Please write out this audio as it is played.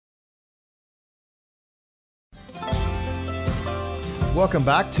welcome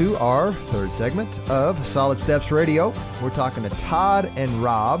back to our third segment of Solid Steps Radio. We're talking to Todd and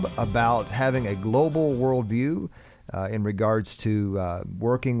Rob about having a global worldview in regards to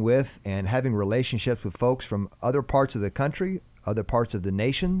working with and having relationships with folks from other parts of the country, other parts of the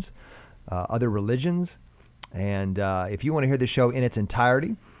nations, other religions. And if you want to hear the show in its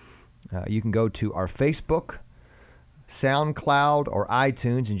entirety, you can go to our Facebook, SoundCloud, or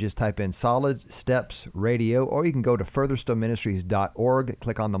iTunes and just type in Solid Steps Radio, or you can go to furtherstillministries.org,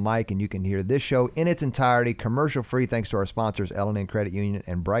 click on the mic, and you can hear this show in its entirety, commercial-free, thanks to our sponsors, L&N Credit Union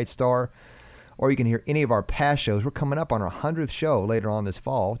and Bright Star. Or you can hear any of our past shows. We're coming up on our 100th show later on this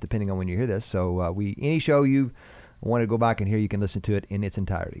fall, depending on when you hear this. So any show you want to go back and hear, you can listen to it in its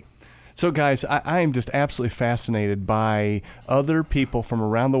entirety. So, guys, I am just absolutely fascinated by other people from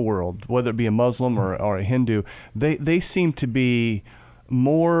around the world, whether it be a Muslim or a Hindu. They seem to be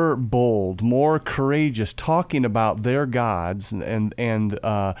more bold, more courageous, talking about their gods and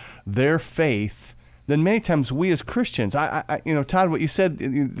their faith than many times we as Christians. Todd, what you said,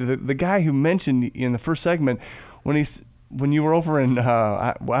 the guy who mentioned in the first segment, when you were over in,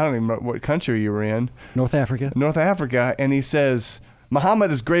 I don't even know what country you were in. North Africa, and he says,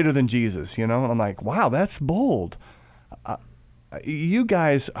 Muhammad is greater than Jesus, and I'm like, wow, that's bold. You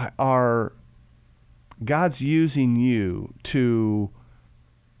guys God's using you to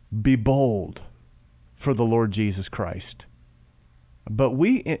be bold for the Lord Jesus Christ. But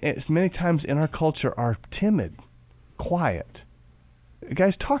we, many times in our culture, are timid, quiet.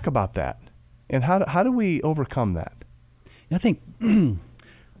 Guys, talk about that. And how do we overcome that? I think one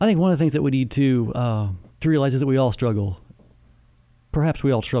of the things that we need to realize is that we all struggle. Perhaps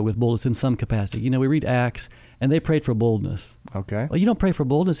we all struggle with boldness in some capacity. We read Acts, and they prayed for boldness. Okay. Well, you don't pray for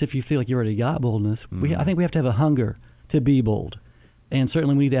boldness if you feel like you already got boldness. Mm-hmm. I think we have to have a hunger to be bold. And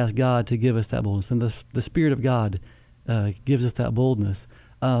certainly we need to ask God to give us that boldness. And the Spirit of God gives us that boldness.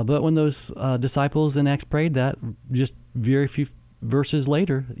 But when those disciples in Acts prayed that, just very few verses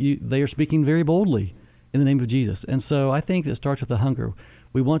later, they are speaking very boldly in the name of Jesus. And so I think it starts with a hunger.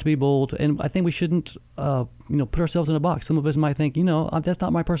 We want to be bold, and I think we shouldn't, put ourselves in a box. Some of us might think, that's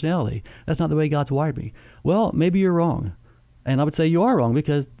not my personality. That's not the way God's wired me. Well, maybe you're wrong. And I would say you are wrong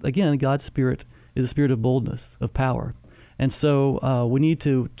because, again, God's Spirit is a spirit of boldness, of power. And so we need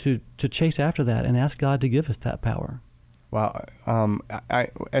to chase after that and ask God to give us that power. Well,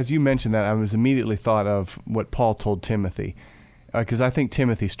 as you mentioned that, I was immediately thought of what Paul told Timothy, because I think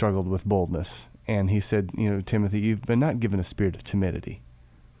Timothy struggled with boldness. And he said, Timothy, you've been not given a spirit of timidity,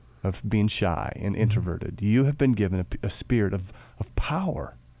 of being shy and introverted. You have been given a spirit of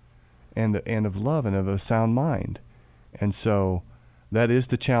power and of love and of a sound mind. And so that is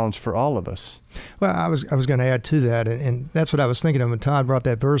the challenge for all of us. Well, I was going to add to that, and that's what I was thinking of when Todd brought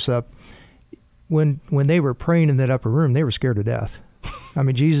that verse up. When they were praying in that upper room, they were scared to death. I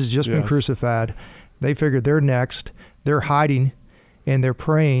mean, Jesus has just been crucified. They figured they're next. They're hiding, and they're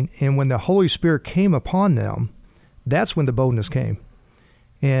praying. And when the Holy Spirit came upon them, that's when the boldness came.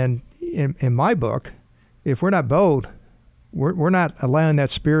 And in my book, if we're not bold, we're not allowing that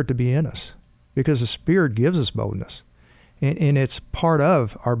Spirit to be in us, because the Spirit gives us boldness. And it's part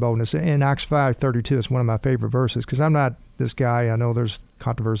of our boldness. In Acts 5:32, it's one of my favorite verses, because I'm not this guy. I know there's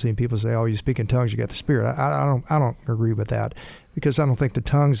controversy, and people say, "Oh, you speak in tongues, you get the Spirit." I don't agree with that, because I don't think the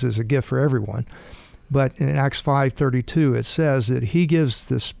tongues is a gift for everyone. But in Acts 5:32, it says that He gives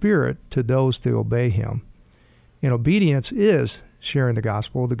the Spirit to those to obey Him. And obedience is sharing the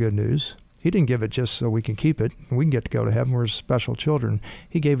gospel, the good news. He didn't give it just so we can keep it and we can get to go to heaven. We're special children.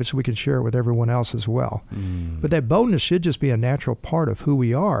 He gave it so we can share it with everyone else as well. But that boldness should just be a natural part of who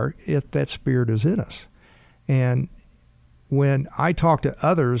we are if that Spirit is in us. And when I talk to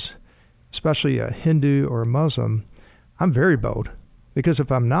others, especially a Hindu or a Muslim, I'm very bold, because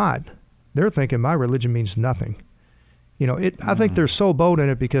if I'm not, they're thinking my religion means nothing. I think they're so bold in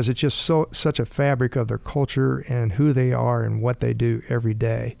it because it's just such a fabric of their culture and who they are and what they do every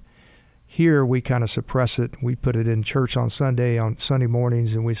day. Here, we kind of suppress it. We put it in church on Sunday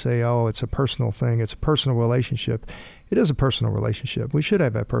mornings, and we say, oh, it's a personal thing. It's a personal relationship. It is a personal relationship. We should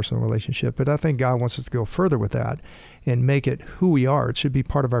have that personal relationship, but I think God wants us to go further with that and make it who we are. It should be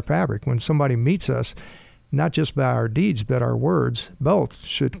part of our fabric. When somebody meets us, not just by our deeds, but our words, both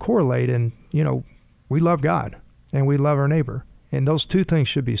should correlate. And, we love God and we love our neighbor. And those two things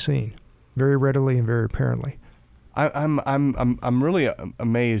should be seen very readily and very apparently. I'm really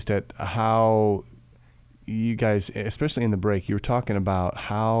amazed at how you guys, especially in the break, you were talking about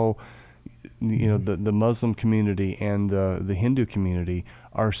how the Muslim community and the Hindu community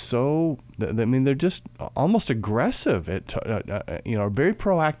are so, they're just almost aggressive at are very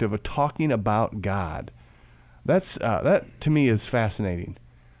proactive at talking about God. That to me is fascinating.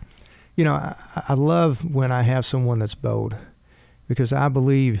 You know, I love when I have someone that's bold, because I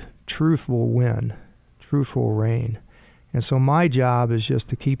believe truth will win, truth will reign. And so my job is just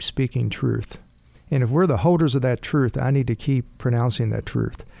to keep speaking truth. And if we're the holders of that truth, I need to keep pronouncing that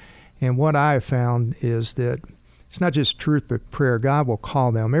truth. And what I have found is that it's not just truth, but prayer. God will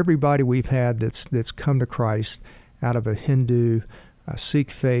call them. Everybody we've had that's come to Christ out of a Hindu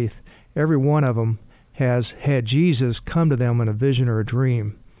Sikh faith, every one of them has had Jesus come to them in a vision or a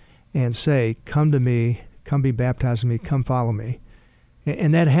dream and say, come to me, come be baptized in me, come follow me.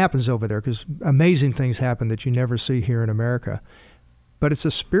 And that happens over there, because amazing things happen that you never see here in America. But it's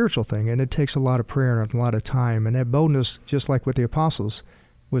a spiritual thing, and it takes a lot of prayer and a lot of time. And that boldness, just like with the apostles,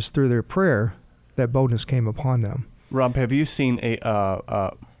 was through their prayer that boldness came upon them. Rob, have you seen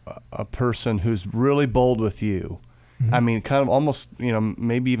a person who's really bold with you? Mm-hmm. I mean, kind of almost,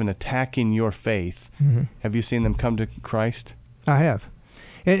 maybe even attacking your faith. Mm-hmm. Have you seen them come to Christ? I have.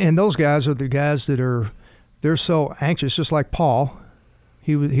 And those guys are the guys they're so anxious, just like Paul.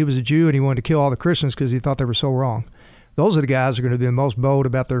 He was a Jew, and he wanted to kill all the Christians because he thought they were so wrong. Those are the guys who are going to be the most bold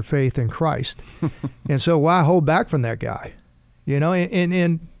about their faith in Christ. And so why hold back from that guy?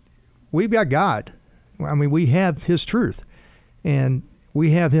 And we've got God. I mean, we have his truth, and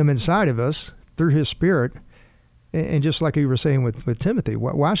we have him inside of us through his Spirit. And just like you were saying with Timothy,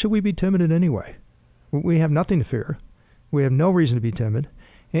 why should we be timid anyway? We have nothing to fear. We have no reason to be timid.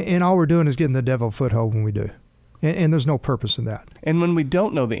 And all we're doing is getting the devil a foothold when we do. And there's no purpose in that. And when we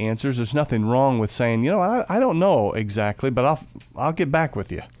don't know the answers, there's nothing wrong with saying, I don't know exactly, but I'll get back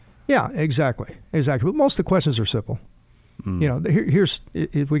with you. Yeah, exactly. But most of the questions are simple. Here's,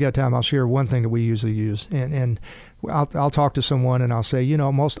 if we got time, I'll share one thing that we usually use. And I'll talk to someone and I'll say,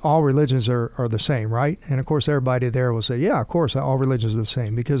 most all religions are the same, right? And of course, everybody there will say, yeah, of course, all religions are the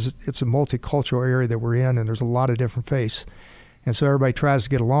same, because it's a multicultural area that we're in, and there's a lot of different faiths. And so everybody tries to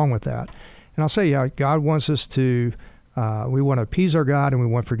get along with that. And I'll say, yeah, God wants us to, we want to appease our God, and we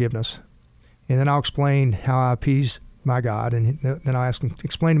want forgiveness. And then I'll explain how I appease my God, and then I'll ask him,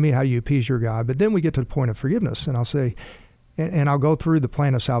 explain to me how you appease your God. But then we get to the point of forgiveness, and I'll say, and I'll go through the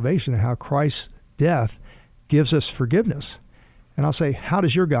plan of salvation and how Christ's death gives us forgiveness. And I'll say, how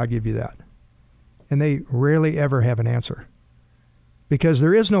does your God give you that? And they rarely ever have an answer, because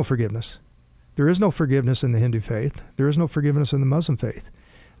there is no forgiveness. There is no forgiveness in the Hindu faith. There is no forgiveness in the Muslim faith.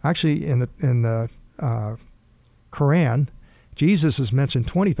 Actually, in the Quran, Jesus is mentioned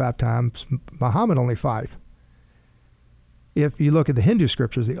 25 times, Muhammad only 5. If you look at the Hindu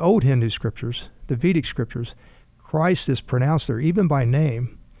scriptures, the old Hindu scriptures, the Vedic scriptures, Christ is pronounced there even by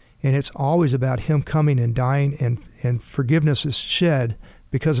name, and it's always about him coming and dying, and forgiveness is shed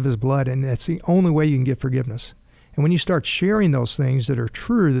because of his blood, and that's the only way you can get forgiveness. And when you start sharing those things that are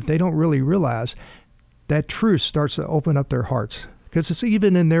true that they don't really realize, that truth starts to open up their hearts. Because it's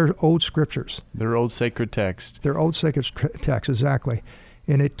even in their old scriptures. Their old sacred text. Their old sacred text, exactly.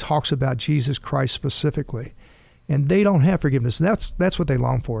 And it talks about Jesus Christ specifically. And they don't have forgiveness. That's what they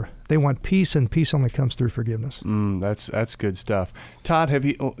long for. They want peace, and peace only comes through forgiveness. That's good stuff. Todd, have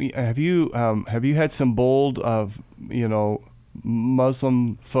you had some bold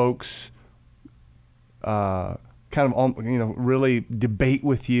Muslim folks really debate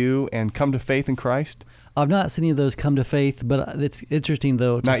with you and come to faith in Christ? I've not seen any of those come to faith, but it's interesting,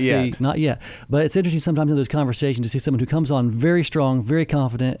 though, to see. Not yet. But it's interesting sometimes in those conversations to see someone who comes on very strong, very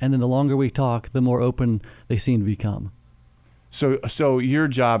confident, and then the longer we talk, the more open they seem to become. So your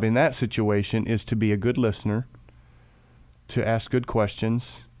job in that situation is to be a good listener, to ask good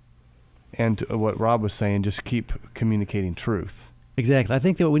questions, and to, what Rob was saying, just keep communicating truth. Exactly. I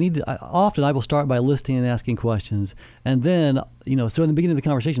think that we need to, often I will start by listening and asking questions. And then, so in the beginning of the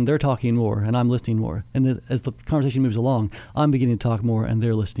conversation, they're talking more and I'm listening more. And then as the conversation moves along, I'm beginning to talk more and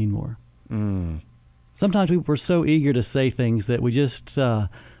they're listening more. Sometimes we're so eager to say things that we just, people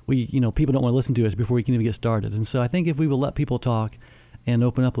don't want to listen to us before we can even get started. And so I think if we will let people talk and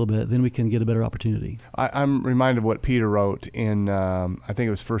open up a little bit, then we can get a better opportunity. I'm reminded of what Peter wrote in, I think it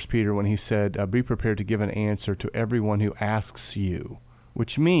was 1 Peter, when he said, be prepared to give an answer to everyone who asks you,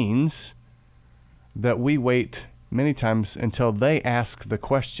 which means that we wait many times until they ask the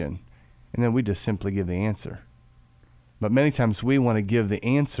question, and then we just simply give the answer. But many times we want to give the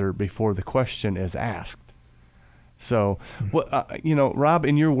answer before the question is asked. So, Rob,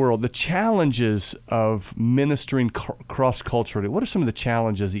 in your world, the challenges of ministering cross-culturally, what are some of the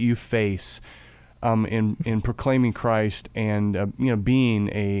challenges that you face in proclaiming Christ and being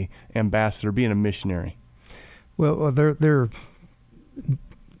a ambassador, being a missionary? Well, there are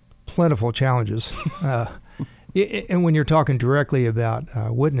plentiful challenges. And when you're talking directly about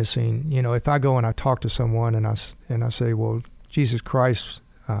witnessing, if I go and I talk to someone and I say, well, Jesus Christ,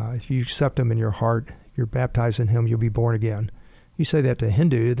 if you accept him in your heart, you're baptized in him, you'll be born again. You say that to a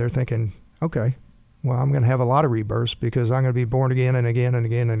Hindu, they're thinking, okay, well, I'm going to have a lot of rebirths because I'm going to be born again and again and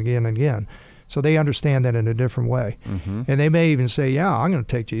again and again and again. So they understand that in a different way. Mm-hmm. And they may even say, yeah, I'm going to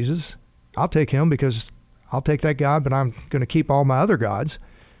take Jesus. I'll take him because I'll take that God, but I'm going to keep all my other gods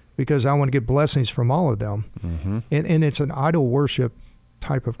because I want to get blessings from all of them. Mm-hmm. And it's an idol worship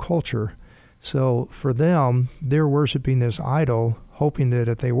type of culture. So for them, they're worshiping this idol, hoping that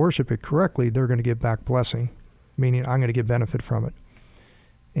if they worship it correctly, they're going to get back blessing, meaning I'm going to get benefit from it.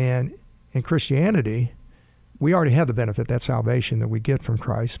 And in Christianity, we already have the benefit, that salvation that we get from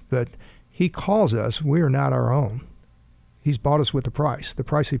Christ, but he calls us, we are not our own. He's bought us with a price. The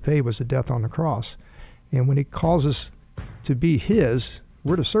price he paid was the death on the cross. And when he calls us to be his,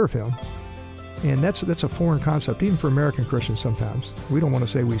 we're to serve him. And that's a foreign concept, even for American Christians sometimes. We don't want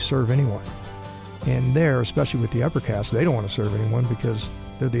to say we serve anyone. And there, especially with the upper caste, they don't want to serve anyone because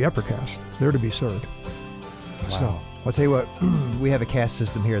they're the upper caste. They're to be served. Wow. So, I'll tell you what, we have a caste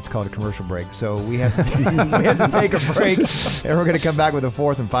system here. It's called a commercial break. So we have to take a break, and we're going to come back with a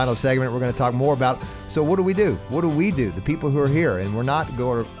fourth and final segment. We're going to talk more about, so what do we do? What do we do, the people who are here? And we're not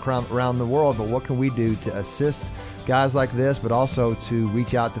going around the world, but what can we do to assist guys like this, but also to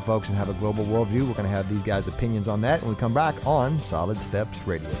reach out to folks and have a global worldview? We're going to have these guys' opinions on that when we come back on Solid Steps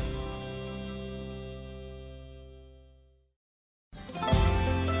Radio.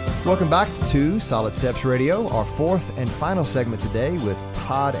 Welcome back to Solid Steps Radio, our fourth and final segment today with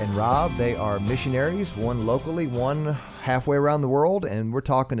Todd and Rob. They are missionaries, one locally, one halfway around the world, and we're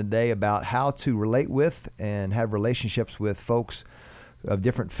talking today about how to relate with and have relationships with folks of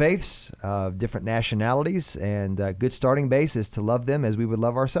different faiths, of different nationalities, and a good starting base is to love them as we would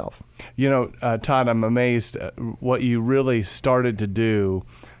love ourselves. Todd, I'm amazed at what you really started to do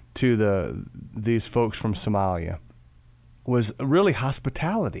to these folks from Somalia. Was really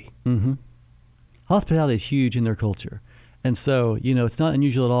hospitality. Mm-hmm. Hospitality is huge in their culture. And so, it's not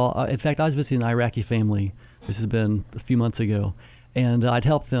unusual at all. In fact, I was visiting an Iraqi family. This has been a few months ago. And I'd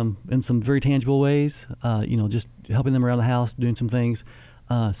helped them in some very tangible ways, just helping them around the house, doing some things,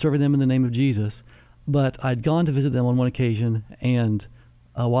 serving them in the name of Jesus. But I'd gone to visit them on one occasion, and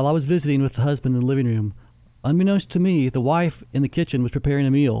while I was visiting with the husband in the living room, unbeknownst to me, the wife in the kitchen was preparing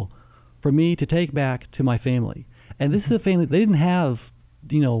a meal for me to take back to my family. And this is a family, they didn't have,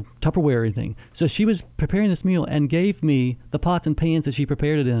 Tupperware or anything. So she was preparing this meal and gave me the pots and pans that she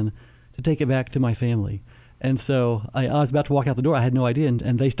prepared it in to take it back to my family. And so I was about to walk out the door. I had no idea.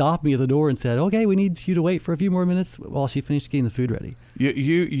 And they stopped me at the door and said, okay, we need you to wait for a few more minutes while she finished getting the food ready.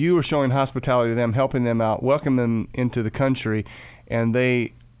 You were showing hospitality to them, helping them out, welcoming them into the country, and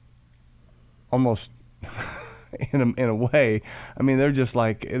they almost... in a way, I mean, they're just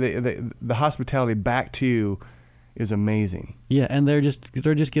like, the hospitality back to you is amazing. Yeah, and they're just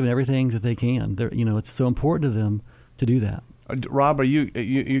giving everything that they can. It's so important to them to do that. Rob, are you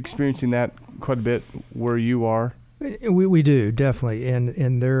experiencing that quite a bit where you are? We do, definitely,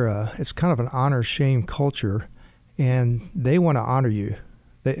 and they're it's kind of an honor-shame culture, and they want to honor you.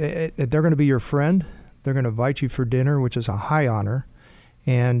 They're going to be your friend. They're going to invite you for dinner, which is a high honor.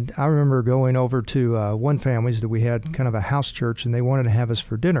 And I remember going over to one family's that we had kind of a house church, and they wanted to have us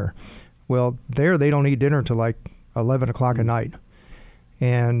for dinner. Well, there they don't eat dinner until like 11 o'clock at night.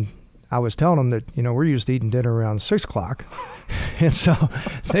 And I was telling them that, we're used to eating dinner around 6 o'clock. And so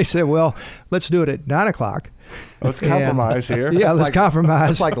they said, well, let's do it at 9 o'clock. Let's compromise here. Yeah, let's compromise.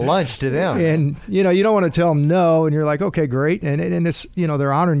 It's like lunch to them. And, you don't want to tell them no. And you're like, okay, great. And it's,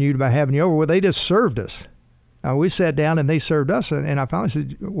 they're honoring you by having you over. Well, they just served us. We sat down and they served us. And I finally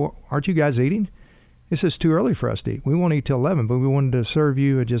said, well, aren't you guys eating? It's just too early for us to eat. We won't eat till 11, but we wanted to serve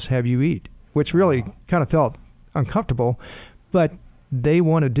you and just have you eat, which really kind of felt uncomfortable. But they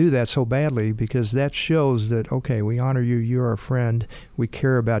want to do that so badly because that shows that, okay, we honor you, you're our friend, we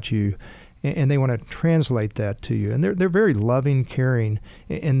care about you, and they want to translate that to you. And they're very loving, caring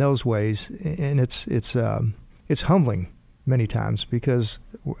in those ways, and it's humbling many times because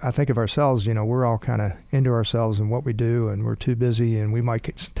I think of ourselves, we're all kind of into ourselves and what we do, and we're too busy, and we might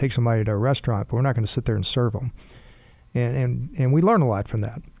take somebody to a restaurant, but we're not going to sit there and serve them. And we learn a lot from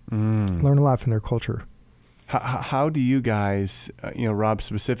that. Learn a lot from their culture. How do you guys, Rob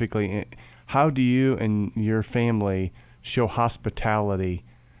specifically, how do you and your family show hospitality?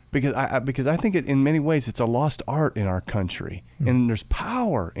 Because I think in many ways it's a lost art in our country, and there's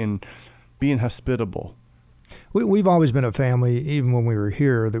power in being hospitable. We've always been a family, even when we were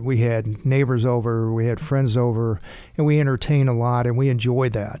here, that we had neighbors over, we had friends over, and we entertained a lot, and we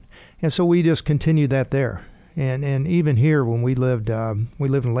enjoyed that. And so we just continued that there. And even here, when we lived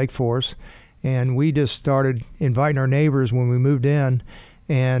in Lake Forest, and we just started inviting our neighbors when we moved in,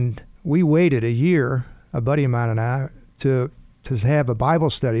 and we waited a year, a buddy of mine and I, to have a Bible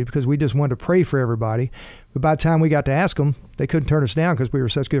study because we just wanted to pray for everybody. But by the time we got to ask them, they couldn't turn us down because we were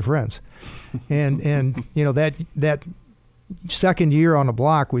such good friends. and you know, that second year on the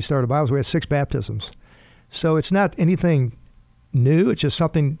block, we started Bibles. We had 6 baptisms. So it's not anything new. It's just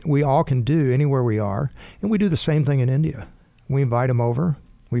something we all can do anywhere we are. And we do the same thing in India. We invite them over.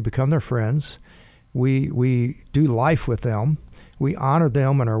 We become their friends. We do life with them. We honor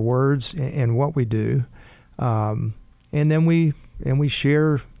them in our words and what we do. And then we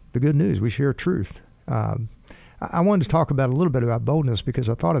share the good news. We share truth. I wanted to talk about a little bit about boldness because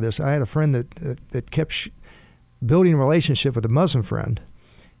I thought of this. I had a friend that kept building a relationship with a Muslim friend,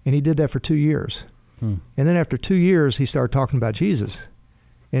 and he did that for 2 years. And then after 2 years, he started talking about Jesus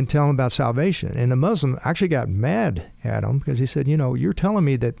and telling him about salvation. And the Muslim actually got mad at him because he said, you know, you're telling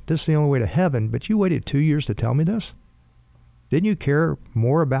me that this is the only way to heaven, but you waited 2 years to tell me this? Didn't you care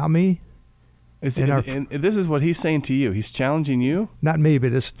more about me? And this is what he's saying to you. He's challenging you? Not me,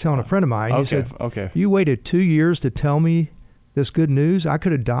 but this is telling a friend of mine. Okay, he said, okay. You waited 2 years to tell me this good news? I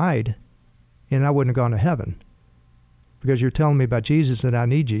could have died and I wouldn't have gone to heaven because you're telling me about Jesus and I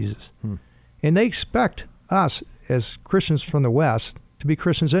need Jesus. And they expect us as Christians from the West to be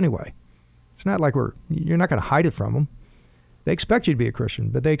Christians anyway. It's not like you're not going to hide it from them. They expect you to be a Christian,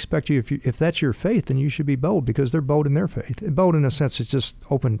 but they expect you, if that's your faith, then you should be bold because they're bold in their faith. And bold in a sense, it's just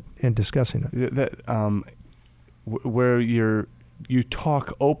open and discussing it. Where you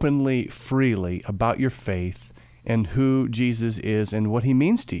talk openly, freely about your faith and who Jesus is and what he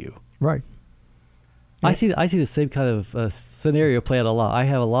means to you. Right. I see the same kind of scenario play out a lot. I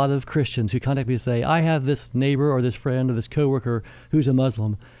have a lot of Christians who contact me and say, I have this neighbor or this friend or this coworker who's a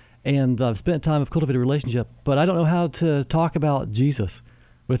Muslim, and I've spent time, I've cultivated a relationship, but I don't know how to talk about Jesus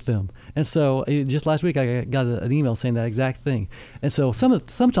with them. And so just last week I got an email saying that exact thing. And so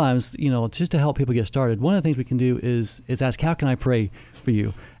sometimes, you know, just to help people get started, one of the things we can do is ask, how can I pray for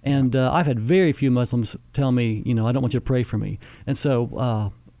you? And I've had very few Muslims tell me, you know, I don't want you to pray for me. And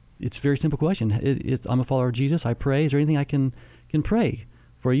so it's a very simple question. I'm a follower of Jesus. I pray. Is there anything I can pray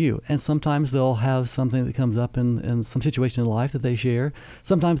for you? And sometimes they'll have something that comes up in some situation in life that they share.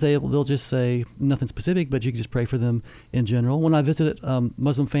 Sometimes they'll just say nothing specific, but you can just pray for them in general. When I visit a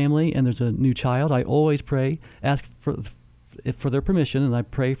Muslim family and there's a new child, I always pray, ask for their permission, and I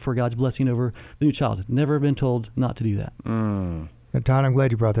pray for God's blessing over the new child. Never been told not to do that. And Todd, I'm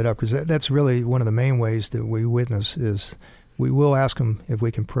glad you brought that up because that's really one of the main ways that we witness is we will ask them if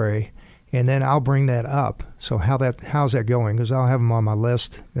we can pray, and then I'll bring that up. So how's that going? Because I'll have them on my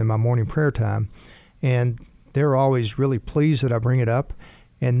list in my morning prayer time, and they're always really pleased that I bring it up.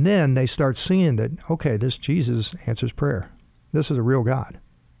 And then they start seeing that, okay, this Jesus answers prayer. This is a real God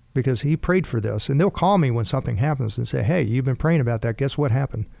because he prayed for this. And they'll call me when something happens and say, hey, you've been praying about that. Guess what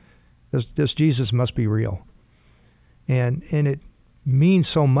happened? This Jesus must be real. And it means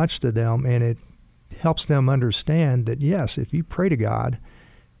so much to them, and it helps them understand that, yes, if you pray to God,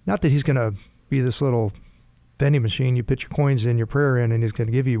 not that he's going to be this little vending machine you put your coins in, your prayer in, and he's going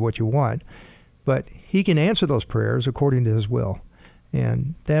to give you what you want, but he can answer those prayers according to his will.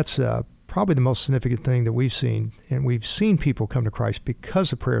 And that's probably the most significant thing that we've seen. And we've seen people come to Christ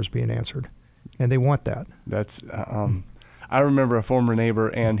because the prayer is being answered, and they want that. That's I remember a former neighbor,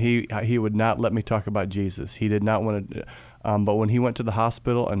 and he would not let me talk about Jesus. He did not want to, but when he went to the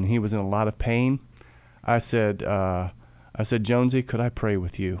hospital and he was in a lot of pain, I said, Jonesy, could I pray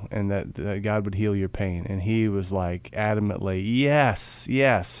with you and that God would heal your pain? And he was like adamantly,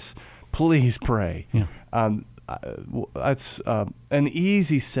 yes, please pray. Yeah. That's an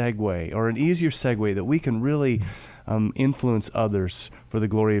easy segue, or an easier segue that we can really influence others for the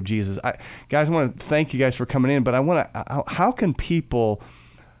glory of Jesus. Guys, I want to thank you guys for coming in, but how can people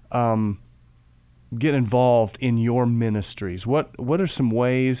get involved in your ministries? What are some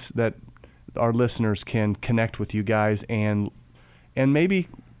ways that our listeners can connect with you guys and maybe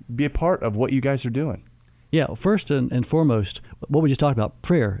be a part of what you guys are doing? Yeah, first and foremost, what we just talked about,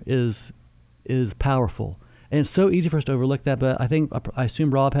 prayer is powerful. And it's so easy for us to overlook that, but I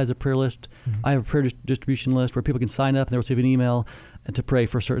assume Rob has a prayer list. Mm-hmm. I have a prayer distribution list where people can sign up and they'll receive an email and to pray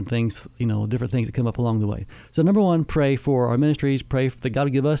for certain things, different things that come up along the way. So number one, pray for our ministries, pray that God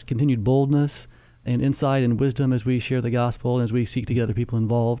would give us continued boldness and insight and wisdom as we share the gospel and as we seek to get other people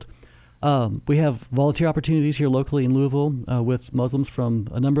involved. We have volunteer opportunities here locally in Louisville with Muslims from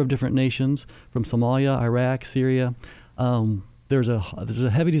a number of different nations, from Somalia, Iraq, Syria. There's a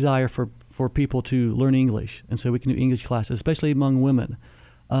heavy desire for people to learn English, and so we can do English classes, especially among women.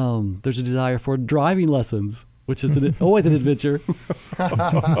 There's a desire for driving lessons, which is always an adventure.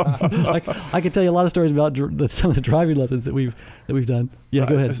 I can tell you a lot of stories about some of the driving lessons that we've done. Yeah,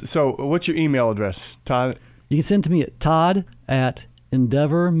 go ahead. So what's your email address, Todd? You can send to me at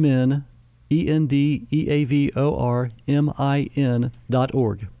todd@endeavormin,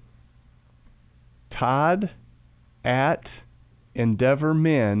 ENDEAVORMIN.org.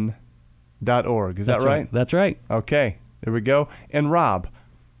 Todd@endeavormin.org. Is that right? That's right. Okay, there we go. And Rob,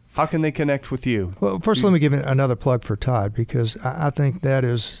 how can they connect with you? Well, first let me give another plug for Todd, because I think that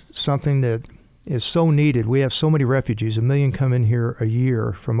is something that is so needed. We have so many refugees. 1 million come in here a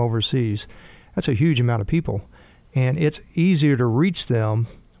year from overseas. That's a huge amount of people. And it's easier to reach them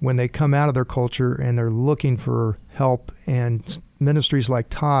when they come out of their culture and they're looking for help. And ministries like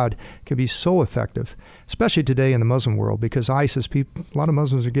Todd can be so effective, especially today in the Muslim world, because ISIS people, a lot of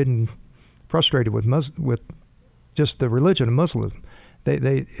Muslims are getting frustrated with just the religion of Muslim.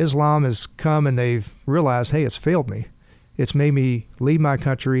 Islam has come and they've realized, hey, it's failed me. It's made me leave my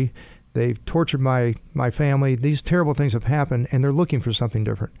country. They've tortured my family. These terrible things have happened, and they're looking for something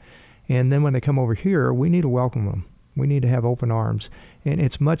different. And then when they come over here, we need to welcome them. We need to have open arms. And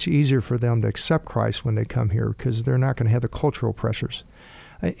it's much easier for them to accept Christ when they come here, because they're not going to have the cultural pressures.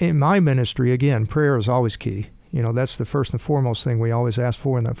 In my ministry, again, prayer is always key. You know, that's the first and foremost thing we always ask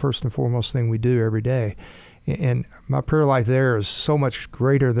for, and the first and foremost thing we do every day. And my prayer life there is so much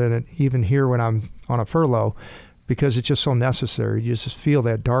greater than it even here when I'm on a furlough, because it's just so necessary. You just feel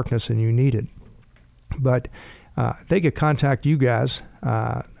that darkness and you need it. But they could contact you guys.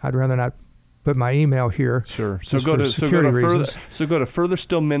 I'd rather not put my email here. Sure. So go to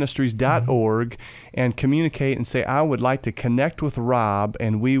furtherstillministries.org and communicate and say, I would like to connect with Rob,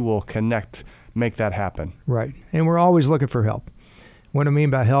 and we will make that happen. Right. And we're always looking for help. What I mean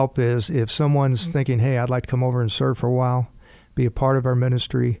by help is if someone's thinking, hey, I'd like to come over and serve for a while, be a part of our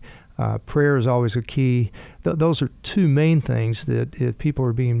ministry. Prayer is always a key. Those are two main things that if people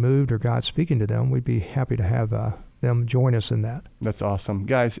are being moved or God's speaking to them, we'd be happy to have them join us in that. That's awesome.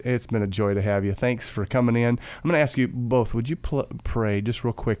 Guys, it's been a joy to have you. Thanks for coming in. I'm going to ask you both, would you pray just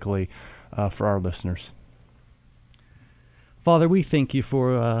real quickly for our listeners? Father, we thank you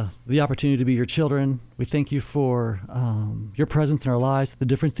for the opportunity to be your children. We thank you for your presence in our lives, the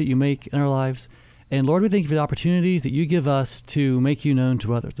difference that you make in our lives. And Lord, we thank you for the opportunities that you give us to make you known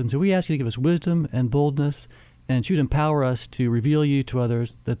to others. And so we ask you to give us wisdom and boldness, and you'd empower us to reveal you to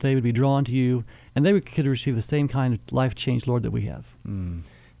others, that they would be drawn to you, and they could receive the same kind of life change, Lord, that we have. Mm.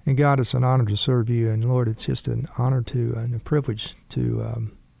 And God, it's an honor to serve you. And Lord, it's just an honor and a privilege to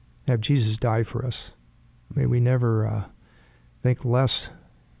have Jesus die for us. May we never think less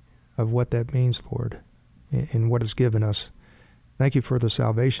of what that means, Lord, and what it's given us. Thank you for the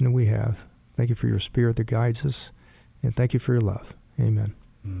salvation that we have. Thank you for your Spirit that guides us, and thank you for your love. Amen.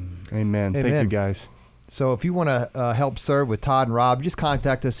 Amen. Thank you, guys. So if you want to help serve with Todd and Rob, just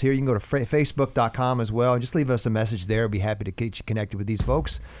contact us here. You can go to facebook.com as well and just leave us a message there. We'll be happy to get you connected with these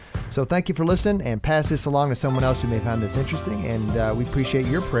folks. So thank you for listening, and pass this along to someone else who may find this interesting. And we appreciate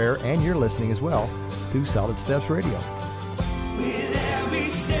your prayer and your listening as well through Solid Steps Radio.